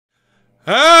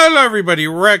Hello everybody,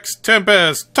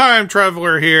 RexTempus, Time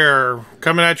Traveler here,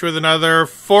 coming at you with another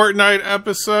Fortnite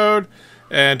episode,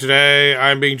 and today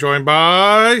I'm being joined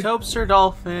by...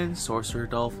 TobsterDolphin, Sorcerer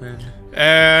Dolphin.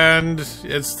 And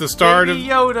it's the start Baby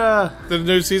Yoda. of the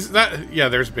new season. Yeah,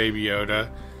 there's Baby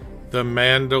Yoda. The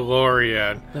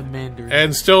Mandalorian. The Mandarin.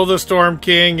 And still the Storm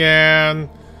King and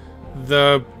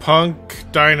the Punk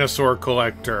Dinosaur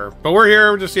Collector. But we're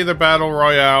here to see the Battle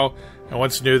Royale and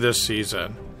what's new this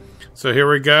season. So here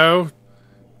we go.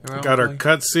 Got our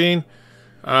cutscene.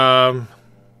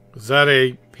 Is that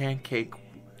a... pancake?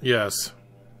 Yes.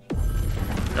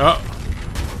 Oh.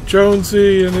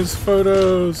 Jonesy and his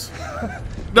photos.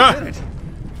 No.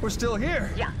 We're still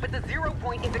here. Yeah, but the 0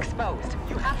 point is exposed.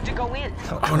 You have to go in.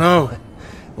 Oh no.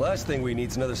 Last thing we need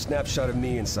is another snapshot of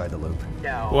me inside the loop.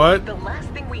 No. What? The last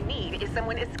thing we need is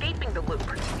someone escaping the loop.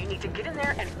 You need to get in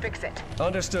there and fix it.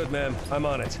 Understood, ma'am. I'm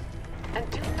on it. And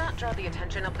do not draw the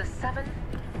attention of the 7.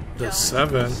 The Don't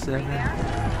 7? stay there.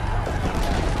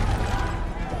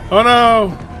 Oh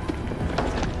no!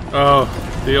 Oh,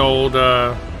 the old,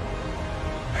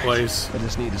 place. I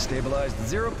just need to stabilize the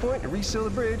 0 point and reseal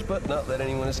the bridge, but not let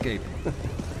anyone escape.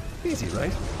 Easy,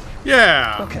 right?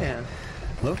 Yeah! Okay.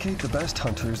 Locate the best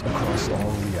hunters across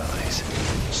all realities.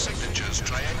 Signatures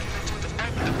triangulated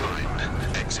and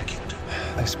defined. Execute.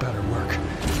 This better work.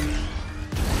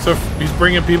 So he's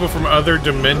bringing people from other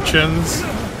dimensions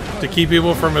to keep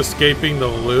people from escaping the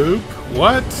loop?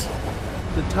 What?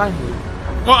 The time loop.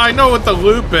 Well, I know what the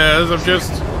loop is, I'm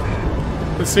just...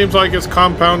 It seems like it's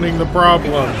compounding the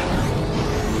problem.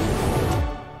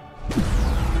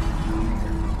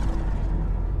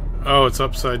 Oh, it's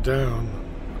upside down.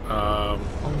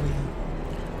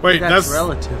 Wait, that's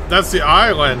relative. That's the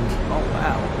island. Oh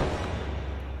wow.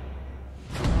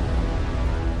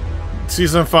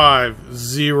 Season 5,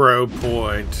 0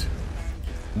 point.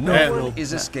 No one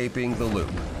is escaping the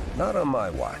loop. Not on my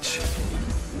watch.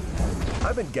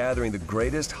 I've been gathering the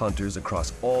greatest hunters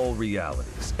across all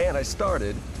realities, and I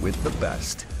started with the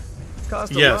best.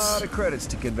 Cost a lot of credits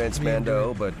to convince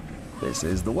Mando, but this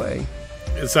is the way.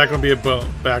 Is that going to be a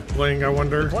back bling, I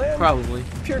wonder? Plan? Probably.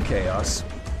 Pure chaos.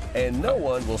 And no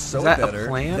one will sew Is that better a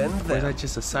plan, than or is them. that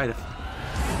just a side effect?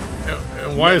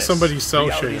 And why is somebody cell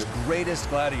Reality's shaded? greatest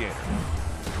gladiator.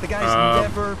 The guy's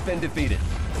never been defeated.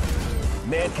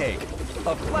 Man cake.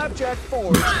 A flapjack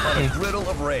forged on a griddle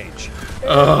of rage.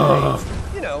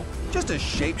 You know, just a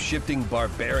shape-shifting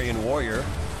barbarian warrior.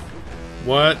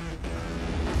 What?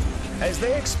 As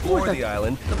they explore Ooh, the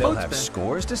island, they'll boat's have back.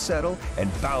 scores to settle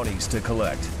and bounties to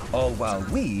collect, all while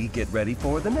we get ready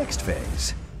for the next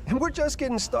phase. And we're just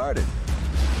getting started.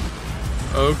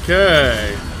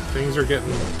 Okay. Things are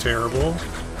getting terrible.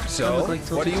 So, look like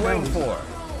what are you tilted waiting towers.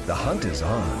 for? The hunt is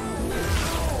on.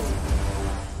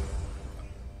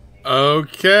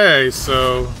 Okay,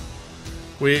 so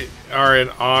we are an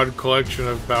odd collection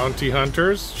of bounty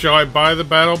hunters. Shall I buy the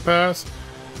battle pass?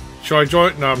 Shall I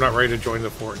join? No, I'm not ready to join the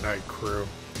Fortnite crew.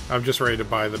 I'm just ready to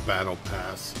buy the battle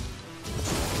pass.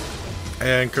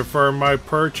 And confirm my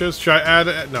purchase. Should I add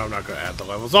it? No, I'm not going to add the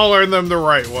levels. I'll learn them the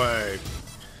right way.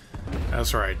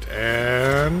 That's right.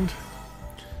 And...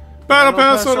 Battle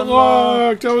pass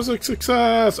unlocked! That was a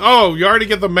success! Oh, you already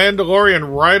get the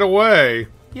Mandalorian right away.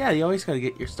 Yeah, you always gotta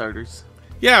get your starters.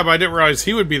 Yeah, but I didn't realize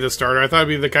he would be the starter. I thought it'd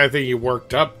be the kind of thing you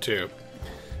worked up to.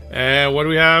 And what do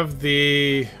we have?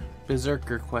 The...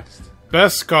 Berserker quest.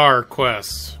 Beskar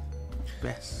quest.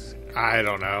 Best. I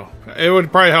don't know. It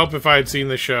would probably help if I had seen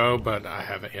the show, but I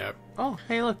haven't yet. Oh,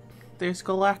 hey look. There's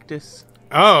Galactus.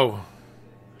 Oh.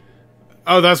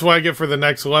 Oh, that's what I get for the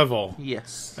next level.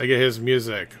 Yes. I get his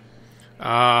music.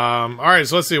 Alright,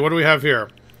 so let's see. What do we have here?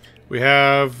 We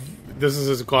have... This is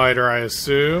his glider, I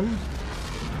assume.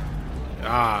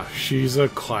 Ah, she's a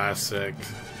classic.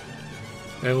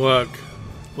 And look.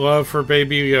 Love for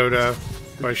Baby Yoda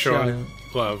by showing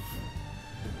love.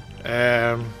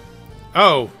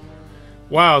 Oh.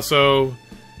 Wow, so...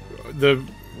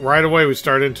 Right away we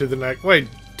start into the next... Wait,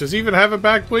 does he even have a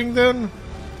back bling then?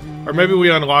 Or maybe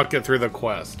we unlock it through the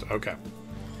quest. Okay.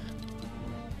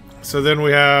 So then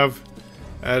we have...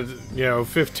 At,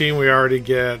 15 we already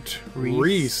get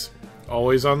Reese.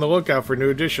 Always on the lookout for new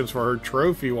additions for her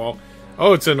trophy wall.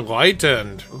 Oh, it's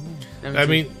enlightened. Ooh, I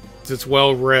mean, it's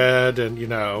well read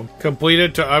and,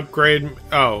 completed to upgrade...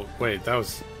 Oh, wait,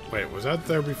 was that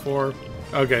there before?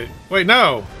 Okay, wait,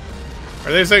 no!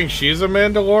 Are they saying she's a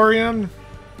Mandalorian?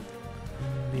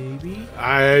 Maybe?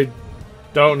 I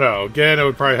don't know. Again, it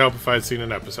would probably help if I'd seen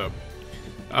an episode.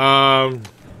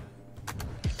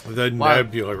 The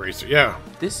Nebula Racer, yeah.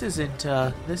 This isn't,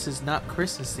 this is not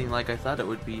Christmas themed like I thought it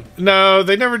would be. No,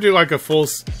 they never do like a full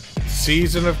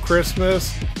season of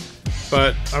Christmas.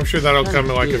 but I'm sure that'll come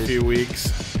in like a few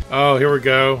weeks. Oh, here we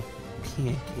go.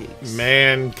 Pancakes.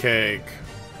 Man cake.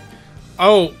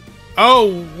 Oh,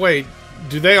 wait.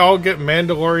 Do they all get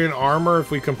Mandalorian armor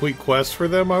if we complete quests for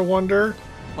them, I wonder?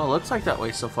 Well, it looks like that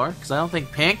way so far, because I don't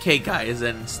think Pancake Guy is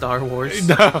in Star Wars.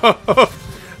 No.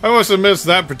 I must have missed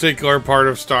that particular part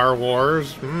of Star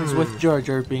Wars. It's with Jar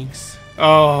Jar Binks.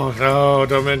 Oh, no,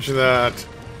 don't mention that.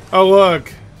 Oh,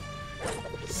 look.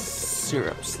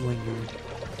 Syrup Slinger.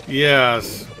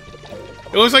 Yes.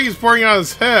 It looks like he's pouring out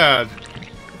his head.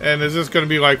 And is this going to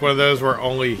be like one of those where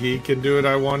only he can do it,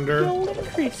 I wonder? Golden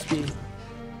crispy.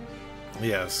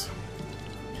 Yes.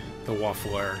 The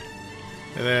waffler.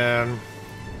 And then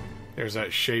there's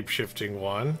that shape-shifting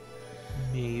one.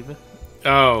 Maeve.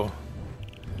 Oh.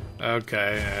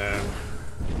 Okay, and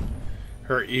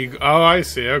her eagle. Oh, I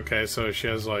see. Okay, so she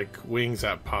has like wings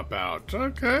that pop out.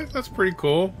 Okay, that's pretty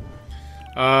cool.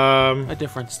 A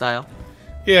different style.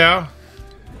 Yeah.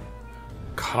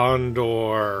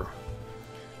 Condor.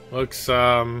 Looks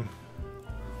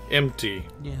empty.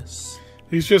 Yes.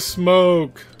 He's just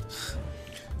smoke.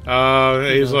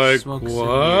 He's like,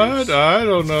 what? I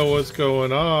don't know what's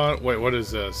going on. Wait, what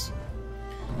is this?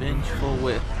 Vengeful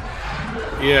Whip.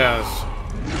 Yes.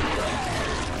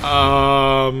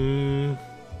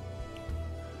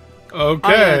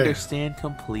 Okay. I understand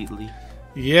completely.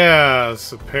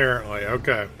 Yes, apparently.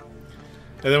 Okay.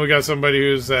 And then we got somebody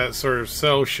who's that sort of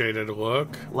cel-shaded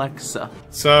look. Lexa.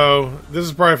 So, this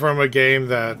is probably from a game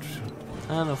that...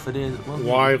 I don't know if it is.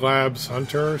 Y Labs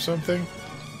Hunter or something?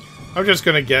 I'm just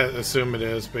gonna assume it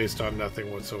is, based on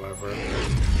nothing whatsoever.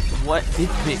 What did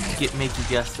make you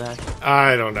guess that?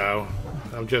 I don't know.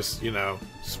 I'm just, you know,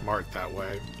 smart that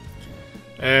way.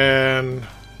 And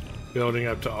building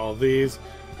up to all these.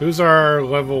 Who's our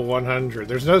level 100?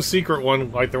 There's no secret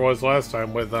one like there was last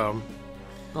time with, Well,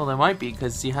 there might be,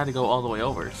 because you had to go all the way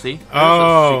over. See? There's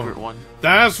oh, a secret one.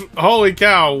 That's... Holy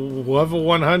cow! Level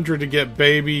 100 to get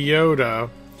Baby Yoda.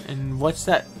 And what's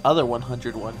that other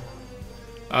 100 one?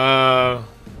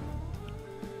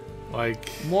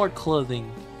 Like... More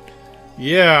clothing.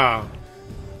 Yeah.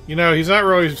 You know, he's not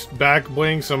really back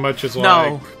bling so much as,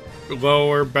 like,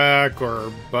 lower back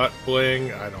or butt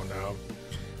bling. I don't know.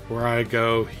 Where I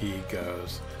go, he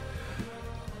goes.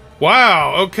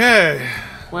 Wow, okay.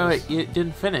 Wait, you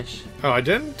didn't finish. Oh, I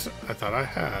didn't? I thought I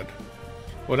had.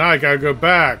 Well, now I gotta go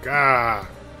back. Ah.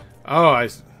 Oh,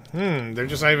 they're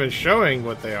just not even showing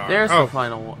what they are. There's the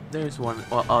final one. There's one.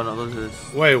 Well, oh, no, those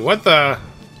are... Wait, what the...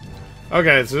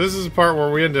 Okay, so this is the part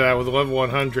where we ended at with level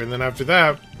 100, and then after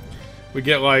that, we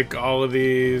get, like, all of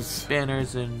these...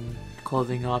 banners and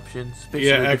clothing options.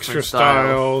 Yeah, extra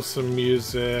styles, some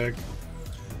music.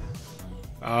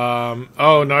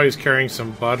 Oh, now he's carrying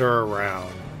some butter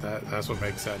around. That's what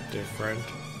makes that different.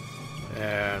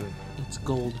 And... it's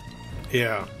gold.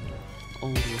 Yeah.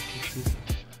 Oh,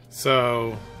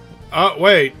 so... Oh,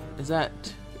 wait. Is that...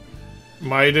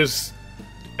 Midas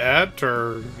Et,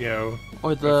 or, you know...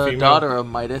 Or the daughter of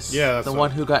Midas. Yeah, that's the one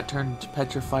who got turned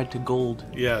petrified to gold.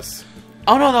 Yes.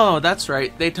 Oh, no, that's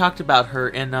right. They talked about her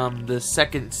in the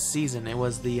second season. It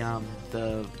was the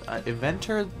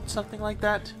inventor, something like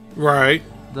that? Right.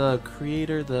 The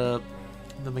creator, the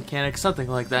mechanic, something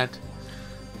like that.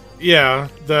 Yeah,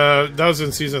 that was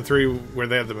in season 3 where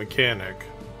they had the mechanic.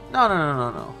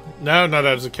 No. No, not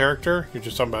as a character. You're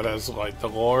just talking about as like the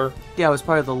lore. Yeah, it was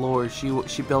part of the lore.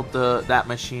 She built that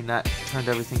machine that turned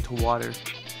everything to water.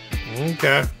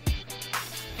 Okay.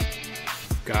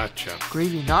 Gotcha.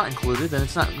 Gravy not included, then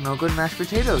it's no good mashed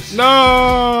potatoes.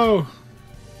 No.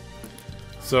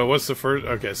 So what's the first?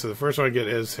 Okay, so the first one I get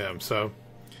is him. So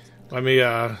let me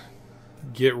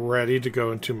get ready to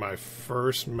go into my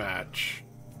first match.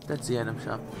 That's the item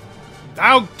shop.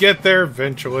 I'll get there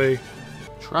eventually.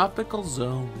 Tropical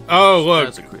Zone. Oh, look.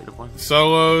 That's a creative one.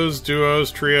 Solos,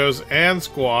 duos, trios, and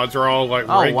squads are all like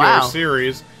regular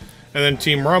series. And then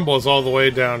Team Rumble is all the way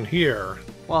down here.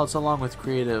 Well, it's along with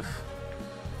creative,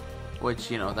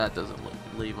 which, you know, that doesn't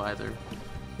leave either.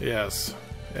 Yes.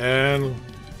 And...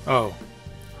 oh.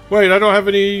 Wait, I don't have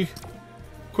any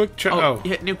quick check. Oh, you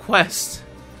hit new quest.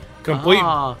 Complete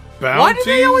bounties? Why do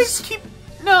they always keep...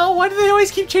 No, why do they always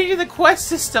keep changing the quest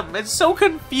system? It's so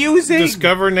confusing.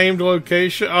 Discover named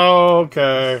location. Oh,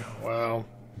 okay. Well,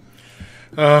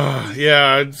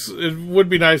 yeah, it would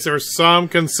be nice if there was some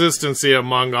consistency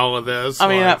among all of this. I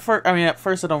mean, at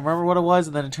first I don't remember what it was,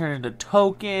 and then it turned into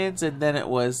tokens, and then it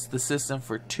was the system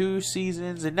for 2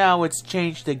 seasons, and now it's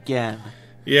changed again.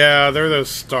 Yeah, there are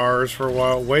those stars for a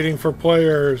while, waiting for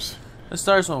players. The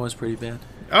stars one was pretty bad.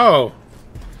 Oh.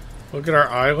 Look at our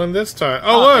island this time.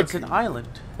 Oh, look! It's an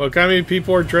island. Look how many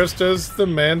people are dressed as the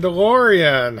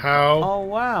Mandalorian. How Oh,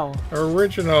 wow.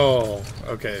 original.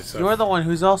 Okay, so... You're the one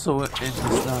who's also in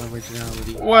this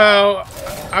non-originality. Well,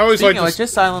 I always Speaking like of which,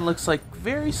 this island looks like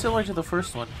very similar to the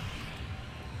first one.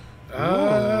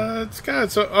 It's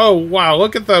got so... Oh, wow,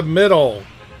 look at the middle.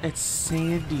 It's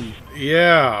sandy.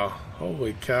 Yeah.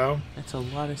 Holy cow. It's a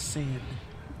lot of sand.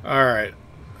 Alright.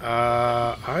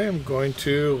 I am going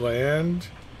to land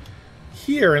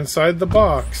here inside the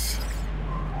box.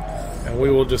 And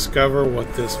we will discover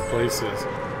what this place is.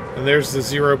 And there's the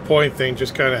 0 point thing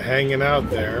just kind of hanging out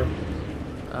there.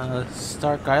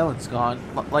 Stark Island's gone.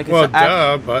 Like it's Well,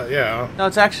 duh, but yeah. No,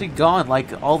 it's actually gone.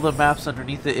 Like, all the maps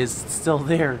underneath it is still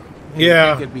there.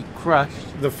 Yeah. It could be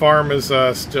crushed. The farm is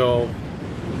still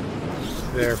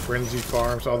there, Frenzy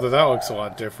Farms, although that looks a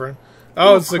lot different.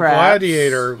 Oh, it's the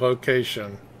Gladiator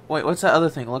location. Wait, what's that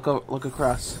other thing? Look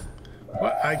across.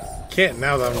 What? I can't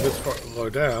now that I'm this far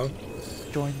low down.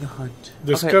 Join the hunt.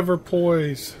 Discover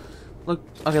poise. Look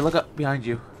up behind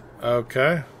you.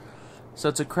 Okay. So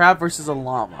it's a crab versus a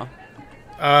llama.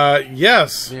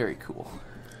 Yes. Very cool.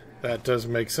 That does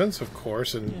make sense, of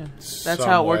course, and that's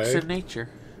how it works in nature.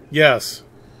 Yes.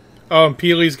 Oh, and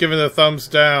Peely's giving the thumbs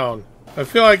down. I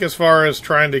feel like as far as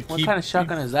trying to keep... What kind of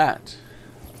shotgun is that?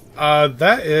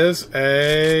 That is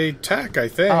a TAC, I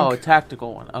think. Oh, a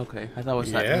tactical one. Okay. I thought it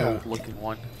was that old-looking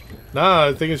one. Nah,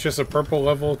 I think it's just a purple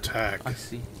level TAC. I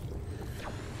see.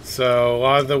 So, a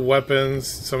lot of the weapons,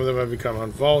 some of them have become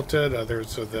unvaulted.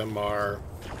 Others of them are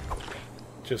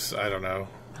just, I don't know.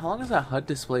 How long is that HUD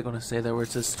display going to say there where it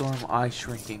says Storm Eye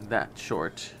Shrinking that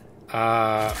short?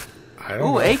 I don't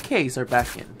know. Ooh, AKs are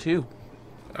back in, too.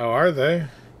 Oh, are they?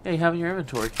 Yeah, you have in your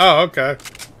inventory. Oh, okay.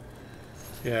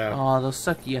 Yeah. Oh, those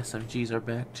sucky SMGs are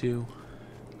back, too.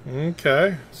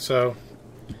 Okay, so...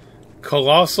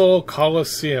 Colossal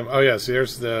Coliseum. Oh, yes,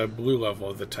 here's the blue level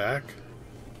of the TAC.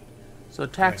 So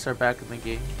TACs are back in the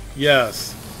game.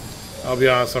 Yes. I'll be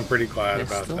honest, I'm pretty glad Yes,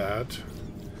 about still? that.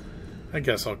 I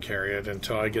guess I'll carry it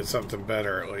until I get something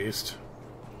better, at least.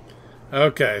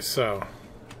 Okay, so...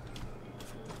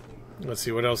 Let's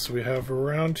see, what else do we have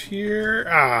around here?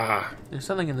 Ah! There's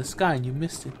something in the sky and you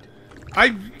missed it.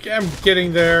 I am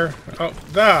getting there. Oh,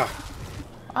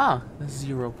 Ah, the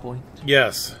 0 point.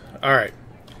 Yes. Alright.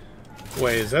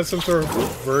 Wait, is that some sort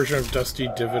of version of Dusty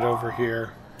Divot over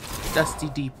here? Dusty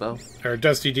Depot. Or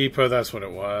Dusty Depot, that's what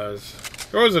it was.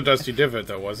 There was a Dusty Divot,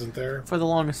 though, wasn't there? For the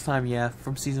longest time, yeah.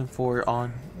 From Season 4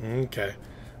 on. Okay.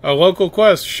 A local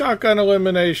quest, shotgun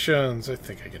eliminations. I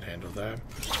think I can handle that.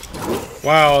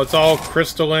 Wow, it's all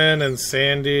crystalline and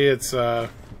sandy. It's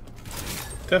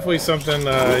definitely something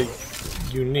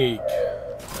unique.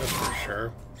 That's for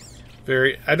sure.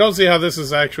 I don't see how this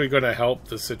is actually going to help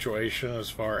the situation as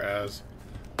far as...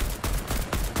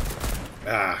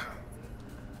 Ah.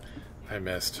 I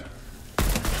missed.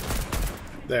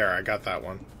 There, I got that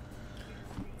one.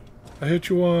 I hit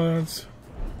you once.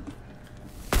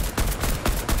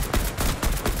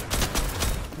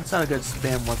 That's not a good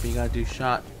spam weapon. You gotta do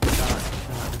shot.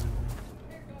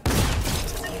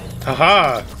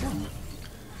 Haha!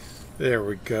 There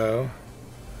we go.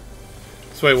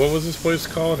 So wait, what was this place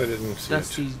called? I didn't see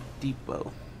Dusty it.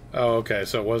 Depot. Oh, okay,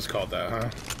 so it was called that, huh?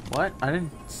 What? I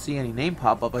didn't see any name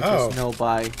pop up. I just know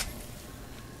by...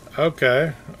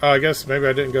 Okay. Oh, I guess maybe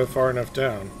I didn't go far enough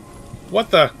down. What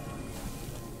the?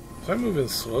 Was I moving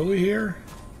slowly here?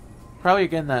 Probably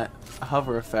again that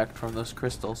hover effect from those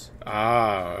crystals.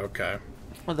 Ah, okay.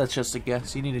 Well, that's just a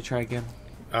guess. You need to try again.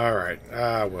 Alright.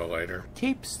 I will later.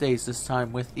 Cape stays this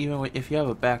time even if you have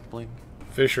a back bling.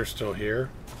 Fish are still here.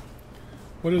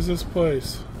 What is this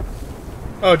place?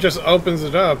 Oh, it just opens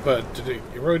it up, but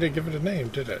you really didn't give it a name,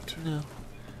 did it? No.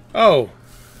 Oh!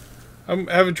 I'm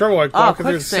having trouble like walking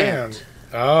through the quicksand. sand.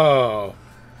 Oh.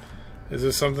 Is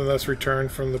this something that's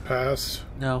returned from the past?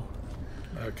 No.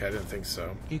 Okay, I didn't think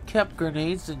so. You kept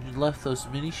grenades and you left those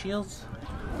mini shields?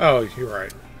 Oh, you're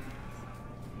right.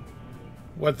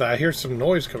 What the? I hear some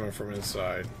noise coming from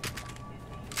inside.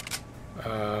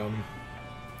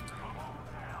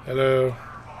 Hello.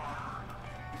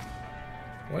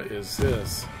 What is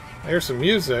this? I hear some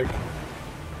music.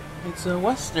 It's a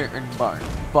Western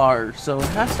bar, so it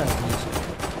has to have music.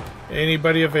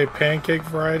 Anybody of a pancake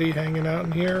variety hanging out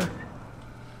in here?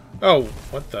 Oh,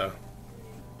 what the?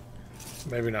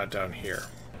 Maybe not down here.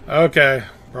 Okay,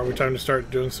 probably time to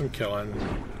start doing some killing.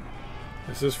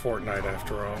 This is Fortnite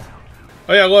after all.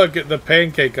 Oh yeah, look, the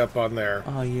pancake up on there.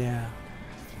 Oh yeah.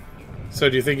 So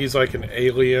do you think he's like an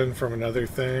alien from another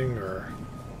thing, or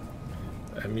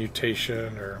a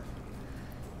mutation, or...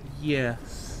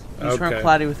 Yes. He's Okay. from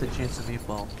Cloudy with a Chance of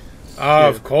Meatball.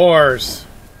 Of course.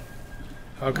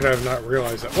 How could I have not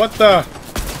realized that? What the?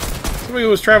 Somebody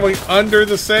was traveling under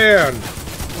the sand.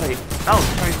 Wait.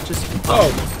 Oh, try to just... Oh.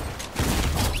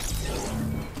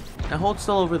 Now hold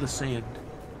still over the sand.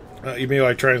 You mean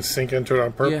like try and sink into it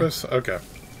on purpose? Yeah. Okay.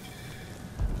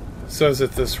 So is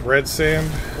it this red sand?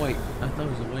 Wait, I thought it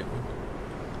was a white one.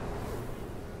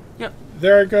 Yep.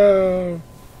 There I go.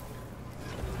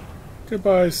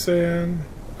 Goodbye, sand.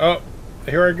 Oh,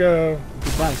 here I go.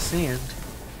 Goodbye, sand.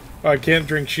 Oh, I can't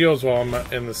drink shields while I'm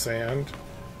in the sand.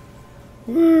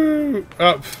 Woo!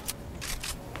 Up.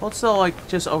 Hold still, like,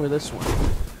 just over this one.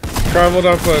 Traveled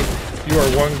up a... You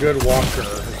are one good walker.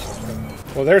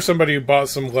 Well, there's somebody who bought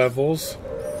some levels.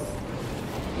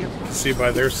 Yep. See by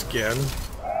their skin.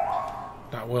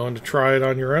 Not willing to try it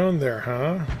on your own there,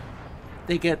 huh?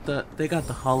 They got the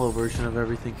hollow version of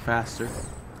everything faster.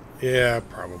 Yeah,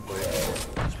 probably.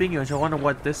 Speaking of which, I wonder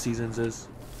what this season's is.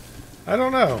 I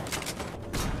don't know.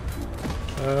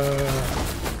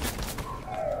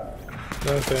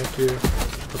 No, thank you.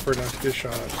 Prefer not to get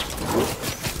shot.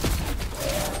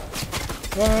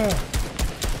 Ah.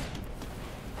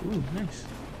 Ooh, nice.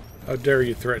 How dare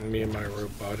you threaten me and my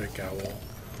robotic owl?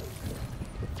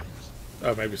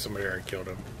 Oh, maybe somebody already killed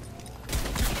him.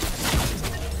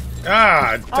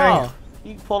 Ah, dang it.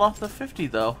 You pulled off the 50,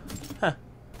 though. Huh.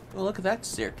 Well, look at that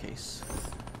staircase.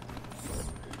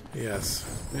 Yes.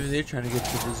 Maybe they're trying to get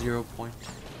to the 0 point.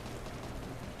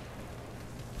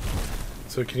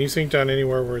 So can you sink down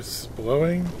anywhere where it's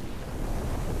blowing?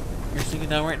 You're sinking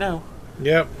down right now.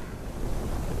 Yep.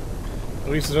 At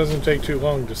least it doesn't take too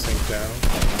long to sink down.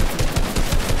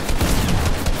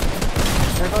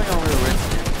 They're going over the red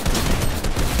sand.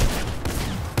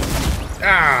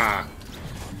 Ah!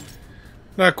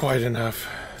 Not quite enough.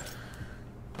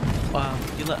 Wow,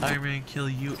 you let Iron Man kill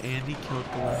you and he killed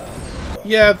Galactus.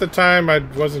 Yeah, at the time I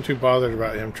wasn't too bothered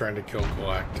about him trying to kill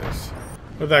Galactus.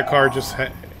 With that car just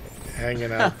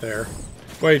hanging out there.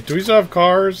 Wait, do we still have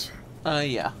cars?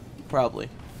 Yeah, probably.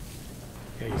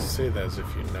 Yeah, you say that as if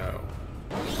you know.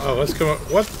 Oh, let's come up.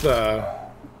 What the?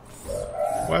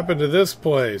 What happened to this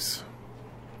place?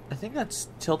 I think that's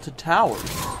Tilted Towers.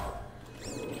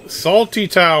 Salty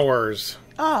Towers.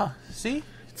 Ah, see?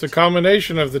 It's a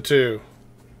combination of the two.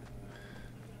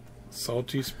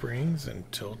 Salty Springs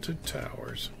and Tilted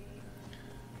Towers.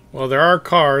 Well, there are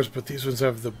cars, but these ones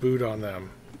have the boot on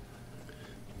them.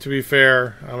 To be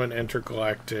fair, I'm an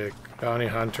intergalactic bounty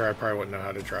hunter. I probably wouldn't know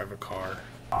how to drive a car.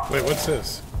 Wait, what's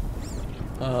this?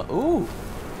 Ooh.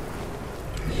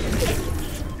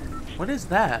 What is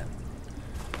that?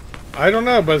 I don't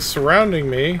know, but it's surrounding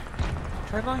me.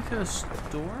 Try going through the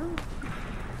storm?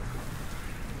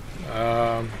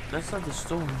 That's not the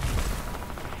storm.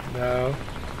 No.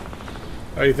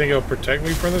 Oh, you think it'll protect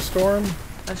me from the storm?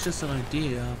 That's just an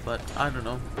idea, but I don't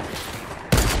know.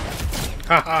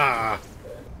 Haha!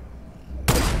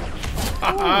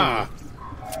 Haha!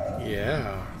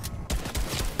 Yeah.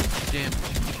 Damn.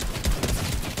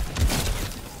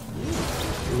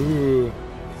 Ooh.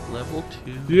 Level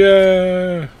 2.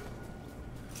 Yeah!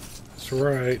 That's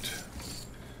right.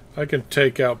 I can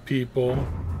take out people.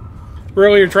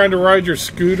 Really, you're trying to ride your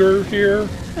scooter here?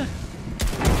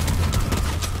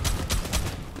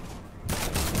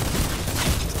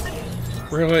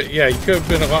 Really? Yeah, you could have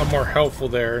been a lot more helpful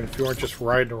there if you weren't just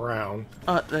riding around.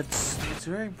 It's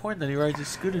very important that he rides his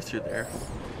scooter through there.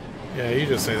 Yeah, you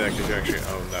just say that because you actually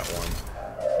own that one.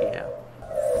 Yeah.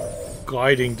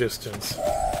 Gliding distance.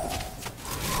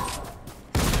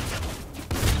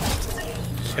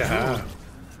 Yeah.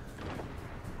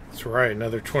 That's right,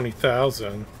 another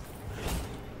 20,000.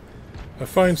 A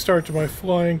fine start to my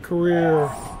flying career.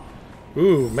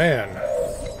 Ooh, man.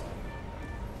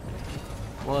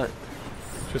 What?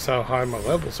 Just how high my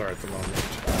levels are at the moment.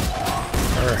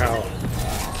 Or how...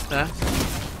 Fast?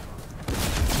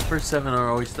 First 7 are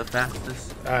always the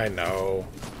fastest. I know.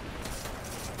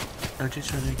 I'm just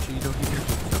trying to make sure you don't get your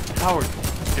power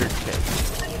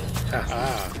staircase.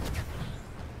 Haha.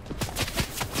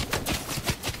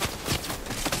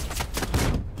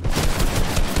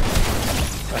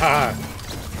 Ah!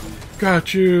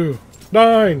 Got you!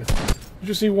 9! You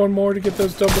just need one more to get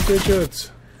those double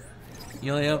digits.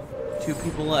 You only have 2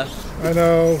 people left. I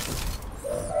know.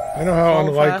 I know how Fall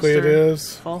unlikely faster. it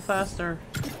is. Fall faster.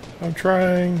 I'm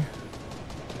trying. You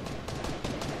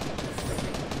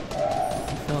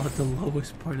fell at the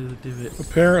lowest part of the divot.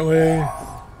 Apparently.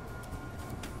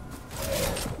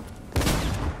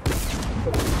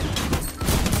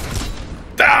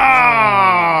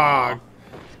 Ah!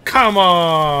 Come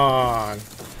on!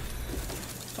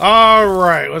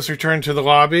 Alright, let's return to the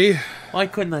lobby. Why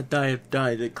couldn't that guy have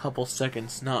died a couple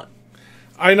seconds not?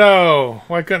 I know.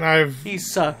 Why couldn't I have... He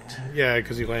sucked. Yeah,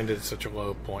 because he landed at such a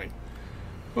low point.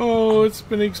 Oh, it's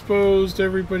been exposed.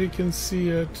 Everybody can see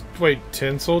it. Wait,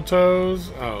 tinsel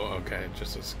toes? Oh, okay.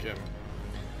 Just a skim.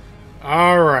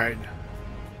 Alright.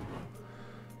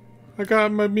 I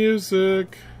got my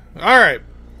music. Alright.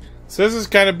 So this has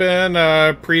kind of been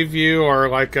a preview or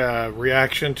like a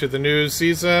reaction to the new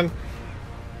season.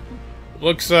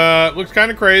 Looks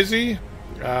kind of crazy.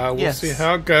 We'll see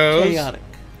how it goes. Chaotic.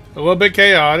 A little bit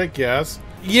chaotic, yes.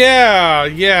 Yeah.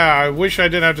 I wish I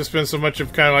didn't have to spend so much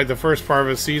of kind of like the first part of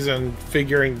a season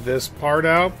figuring this part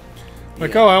out.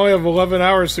 Like, oh, I only have 11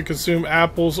 hours to consume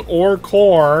apples or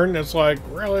corn. It's like,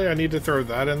 really? I need to throw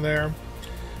that in there?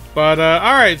 But,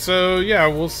 alright, so, yeah,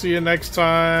 we'll see you next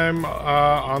time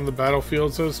on the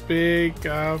battlefield, so to speak,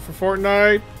 for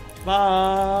Fortnite.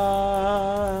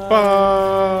 Bye.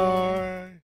 Bye.